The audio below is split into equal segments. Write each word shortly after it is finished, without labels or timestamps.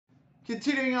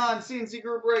Continuing on, CNC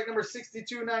group break number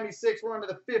 6296. We're on to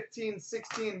the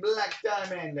 1516 Black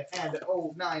Diamond and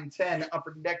 0910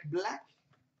 Upper Deck Black.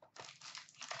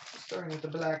 Starting with the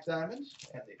Black Diamond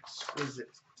and the exquisite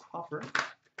topper.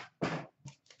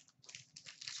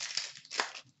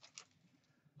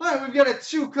 Alright, we've got a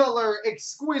two-color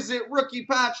exquisite rookie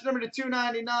patch number to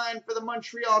 299 for the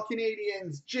Montreal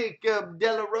Canadiens, Jacob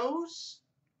Delarose.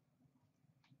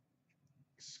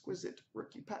 Exquisite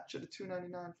rookie patch at a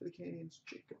 299 for the Canadiens,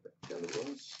 Jacob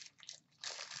Delarose.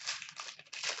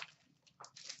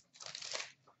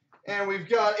 And we've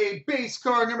got a base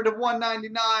card number to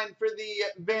 199 for the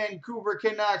Vancouver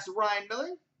Canucks, Ryan Miller.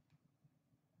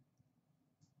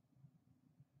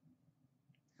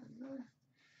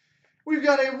 We've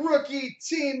got a rookie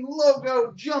team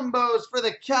logo jumbos for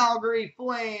the Calgary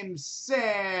Flames,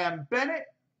 Sam Bennett.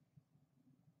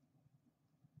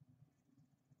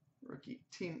 Rookie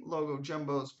team logo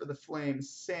jumbos for the Flames,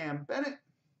 Sam Bennett.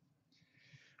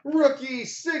 Rookie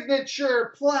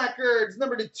signature placards,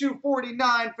 number to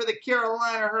 249 for the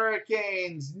Carolina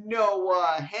Hurricanes,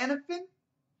 Noah Hanifin.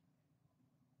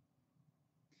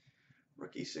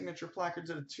 Rookie signature placards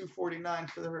at a 249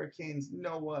 for the Hurricanes,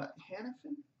 Noah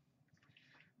Hanifin.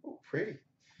 Oh, pretty.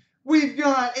 We've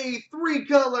got a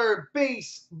three-color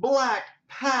base black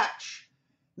patch,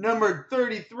 numbered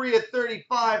 33 of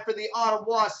 35 for the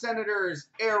Ottawa Senators,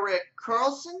 Erik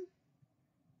Karlsson.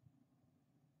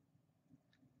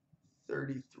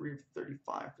 33 of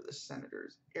 35 for the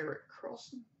Senators, Erik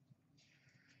Karlsson.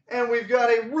 And we've got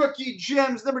a rookie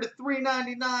gems, number to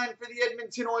 399 for the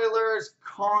Edmonton Oilers,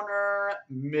 Connor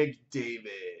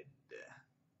McDavid.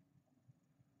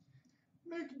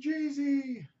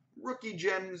 McJay-Z. Rookie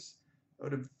gems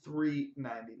out of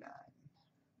 399.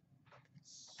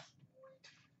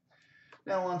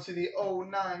 Now on to the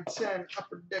 0910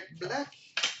 Upper Deck Black.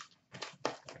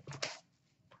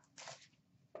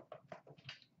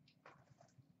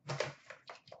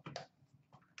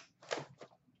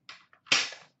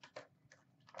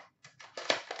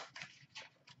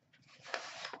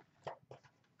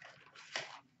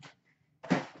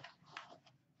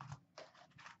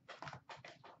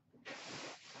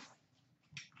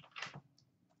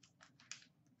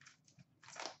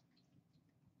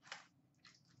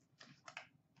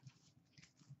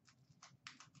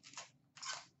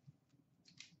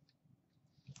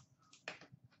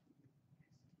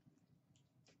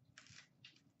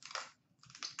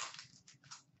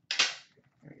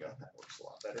 There you go, that works a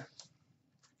lot better.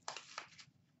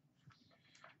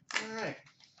 Alright,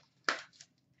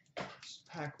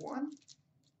 pack one.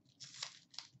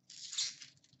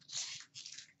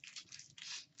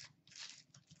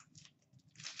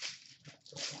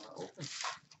 Don't want to open.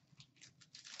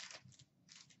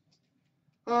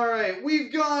 Alright,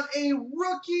 we've got a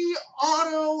rookie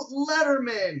auto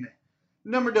Letterman.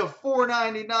 Number to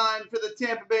 499 for the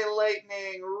Tampa Bay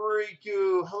Lightning,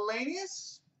 Riku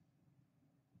Helenius.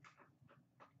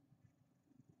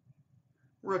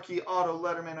 Rookie auto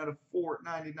Letterman out of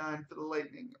 499 for the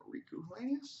Lightning, Riku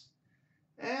Helenius.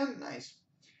 And nice.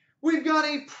 We've got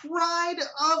a Pride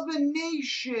of the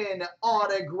Nation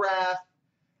autograph,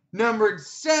 numbered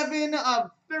 7 of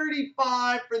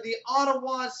 35 for the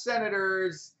Ottawa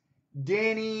Senators,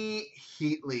 Danny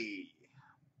Heatley.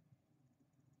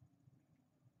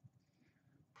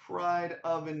 Pride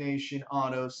of a Nation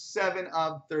auto, 7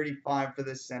 of 35 for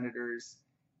the Senators,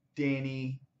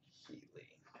 Danny Heatley.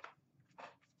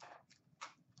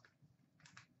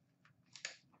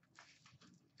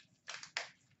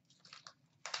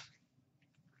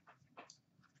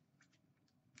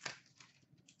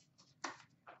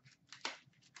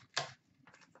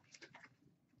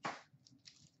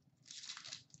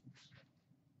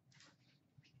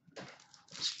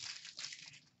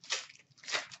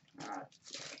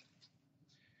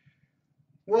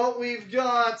 Well, we've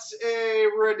got a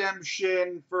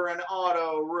redemption for an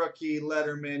auto rookie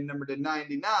Letterman number to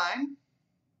 99.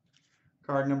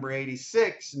 Card number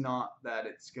 86, not that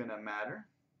it's going to matter.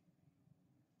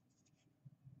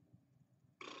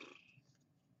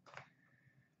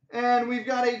 And we've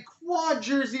got a quad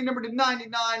jersey number to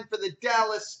 99 for the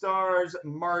Dallas Stars,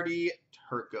 Marty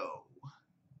Turco.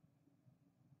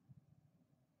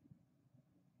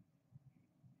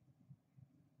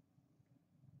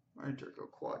 Marty Turco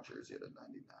quad jersey at a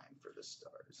 99 for the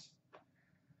Stars.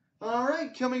 All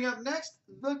right, coming up next,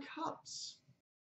 the Cups.